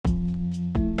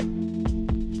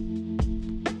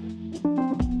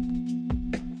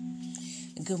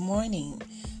Good morning.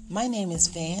 My name is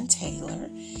Van Taylor,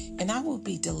 and I will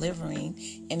be delivering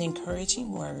an encouraging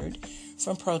word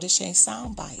from Protege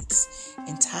Soundbites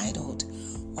entitled,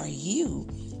 Are You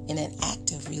in an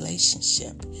Active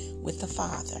Relationship with the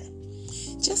Father?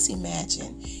 Just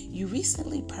imagine you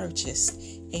recently purchased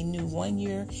a new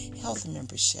 1-year health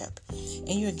membership,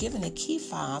 and you're given a key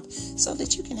fob so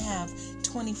that you can have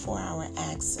 24-hour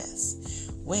access.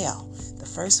 Well, the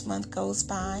first month goes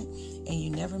by and you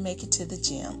never make it to the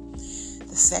gym.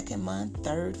 The second month,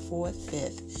 third, fourth,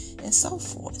 fifth, and so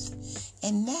forth.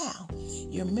 And now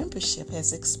your membership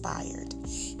has expired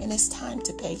and it's time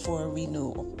to pay for a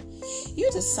renewal. You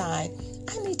decide,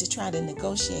 I need to try to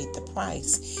negotiate the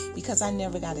price because I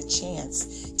never got a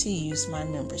chance to use my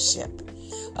membership.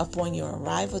 Upon your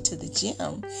arrival to the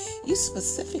gym, you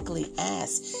specifically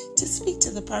ask to speak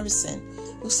to the person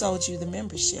who sold you the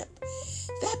membership.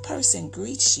 That person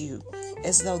greets you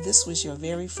as though this was your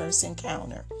very first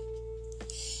encounter.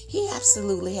 He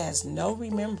absolutely has no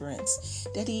remembrance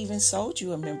that he even sold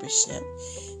you a membership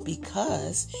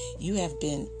because you have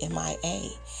been MIA,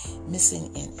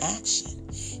 missing in action,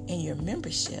 and your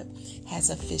membership has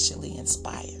officially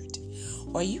expired.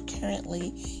 Are you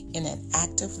currently in an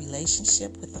active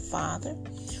relationship with the Father?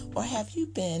 Or have you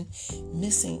been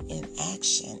missing in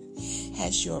action?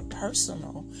 Has your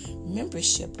personal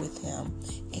membership with Him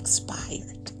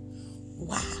expired?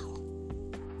 Wow.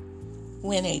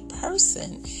 When a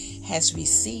person has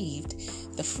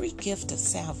received the free gift of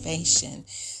salvation,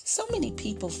 so many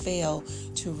people fail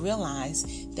to realize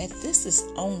that this is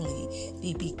only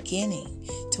the beginning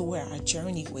to where our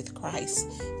journey with Christ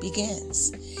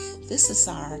begins. This is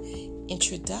our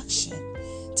introduction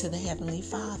to the Heavenly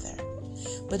Father.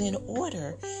 But in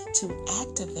order to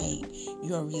activate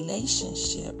your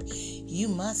relationship, you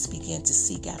must begin to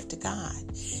seek after God.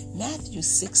 Matthew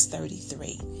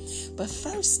 6:33. But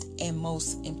first and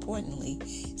most importantly,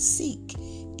 seek,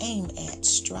 aim at,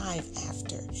 strive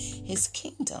after His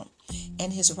kingdom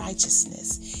and His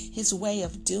righteousness, His way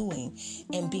of doing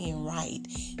and being right,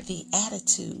 the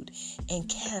attitude and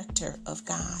character of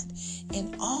God.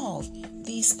 And all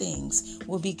these things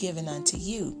will be given unto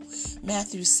you.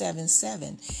 Matthew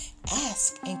 7:7.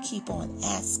 Ask and keep on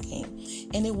asking,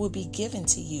 and it will be given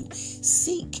to you.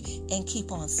 Seek and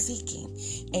keep on seeking,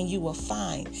 and you will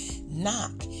find.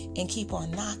 Knock and keep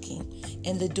on knocking,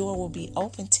 and the door will be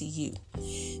open to you.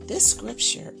 This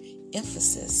scripture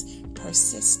emphasis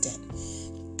persistent,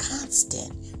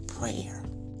 constant prayer.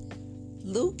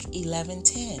 Luke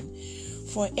 11:10.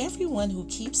 For everyone who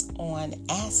keeps on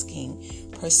asking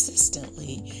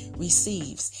persistently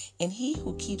receives, and he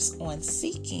who keeps on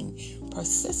seeking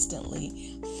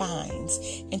persistently finds.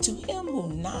 And to him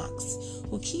who knocks,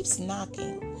 who keeps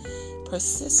knocking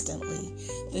persistently,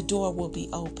 the door will be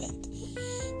opened.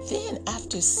 Then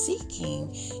after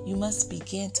seeking, you must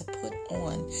begin to put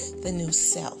on the new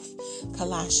self.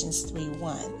 Colossians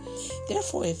 3:1.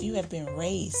 Therefore, if you have been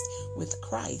raised with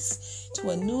Christ to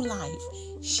a new life,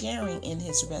 sharing in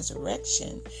His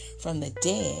resurrection from the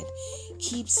dead,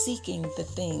 keep seeking the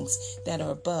things that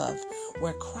are above,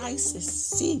 where Christ is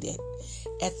seated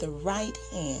at the right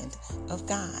hand of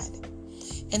God.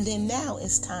 And then now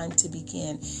it's time to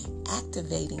begin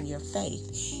activating your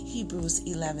faith. Hebrews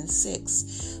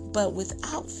 11:6. But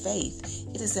without faith,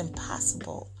 it is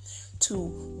impossible to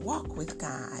walk with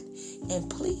God and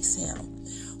please Him.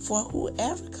 For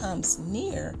whoever comes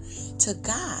near to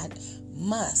God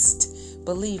must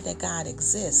believe that God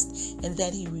exists and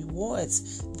that He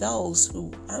rewards those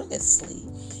who earnestly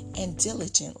and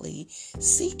diligently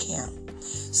seek Him.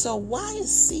 So why is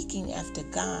seeking after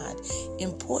God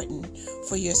important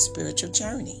for your spiritual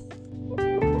journey?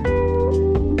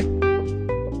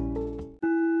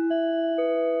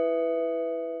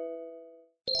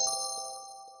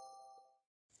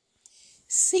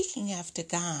 Seeking after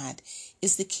God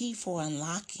is the key for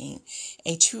unlocking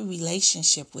a true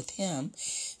relationship with Him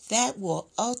that will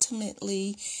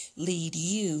ultimately lead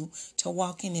you to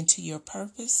walking into your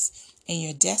purpose and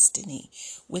your destiny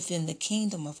within the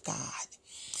kingdom of God.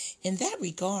 In that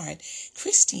regard,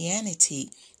 Christianity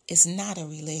is not a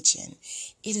religion.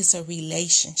 It is a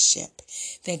relationship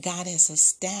that God has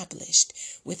established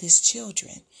with His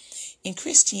children. In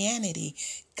Christianity,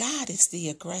 God is the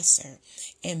aggressor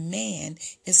and man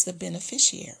is the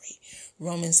beneficiary.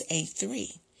 Romans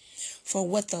 8:3. For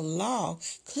what the law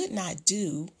could not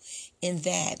do, in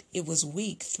that it was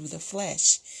weak through the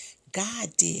flesh,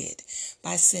 God did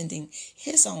by sending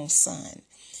His own Son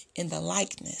in the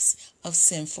likeness of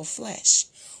sinful flesh.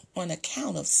 On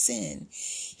account of sin,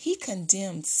 He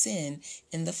condemned sin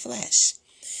in the flesh,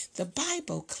 The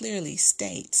Bible clearly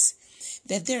states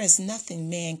that there is nothing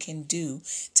man can do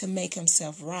to make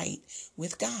himself right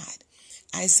with God.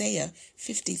 Isaiah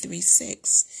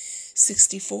 53:6,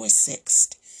 64:6,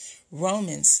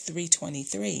 Romans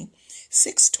 3:23,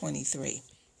 6:23.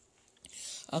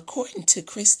 According to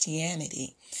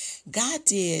Christianity, God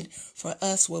did for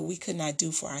us what we could not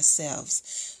do for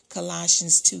ourselves.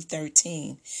 Colossians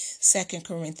 2:13, 2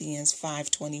 Corinthians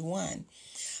 5:21.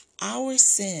 Our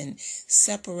sin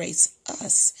separates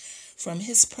us from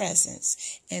his presence,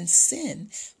 and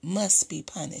sin must be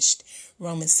punished.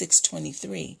 Romans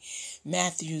 6:23,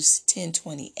 Matthews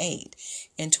 10:28,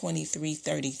 and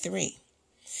 23:33.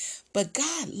 But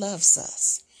God loves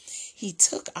us. He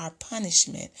took our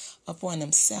punishment upon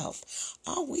himself.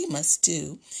 All we must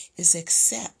do is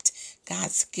accept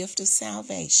God's gift of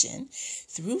salvation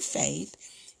through faith.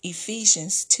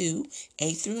 Ephesians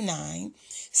 2:8-9,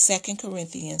 2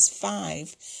 Corinthians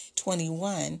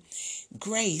 5:21.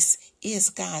 Grace is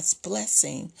God's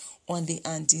blessing on the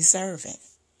undeserving.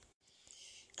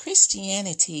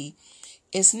 Christianity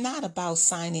is not about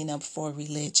signing up for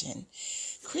religion.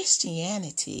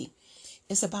 Christianity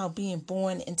is about being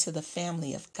born into the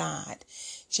family of God.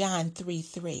 John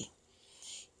 3:3.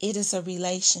 It is a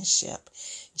relationship.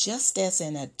 Just as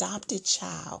an adopted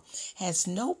child has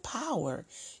no power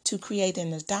to create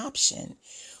an adoption,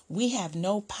 we have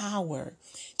no power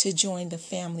to join the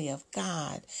family of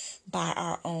God by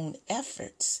our own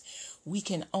efforts. We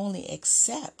can only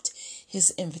accept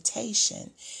his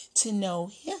invitation to know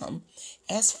him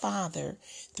as Father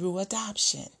through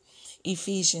adoption.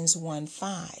 Ephesians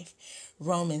 1:5,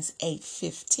 Romans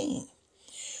 8:15.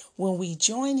 When we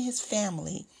join his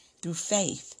family through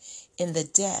faith in the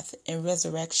death and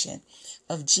resurrection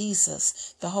of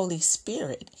Jesus, the Holy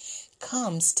Spirit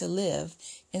comes to live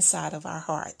inside of our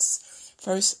hearts.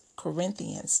 1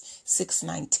 Corinthians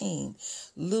 6:19,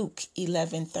 Luke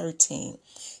 11:13,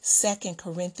 2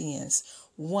 Corinthians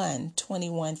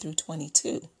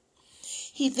 1:21-22.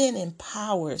 He then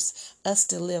empowers us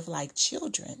to live like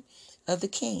children of the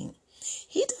King.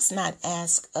 He does not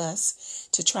ask us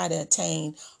to try to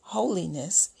attain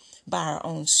holiness by our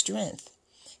own strength,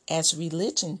 as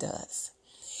religion does.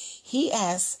 He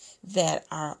asks that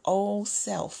our old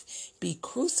self be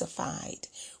crucified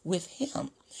with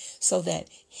him so that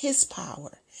his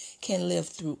power can live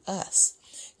through us.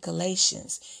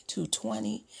 Galatians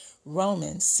 2:20,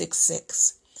 Romans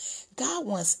 6:6. God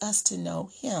wants us to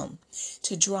know him,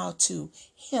 to draw to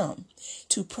him,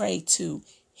 to pray to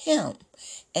him,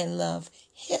 and love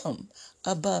him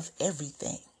above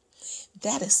everything.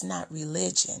 That is not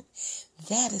religion.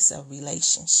 That is a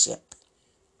relationship.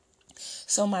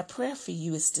 So my prayer for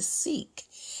you is to seek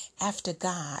after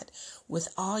God with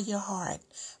all your heart,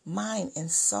 mind,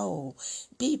 and soul.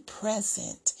 Be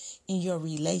present in your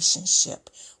relationship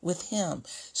with him.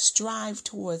 Strive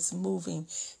towards moving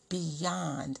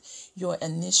beyond your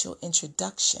initial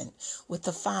introduction with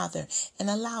the Father and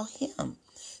allow him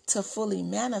to fully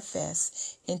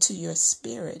manifest into your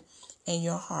spirit and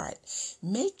your heart.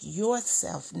 Make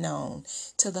yourself known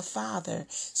to the Father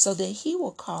so that he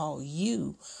will call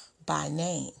you by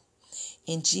name.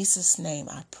 In Jesus' name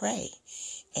I pray.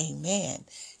 Amen.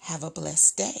 Have a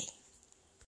blessed day.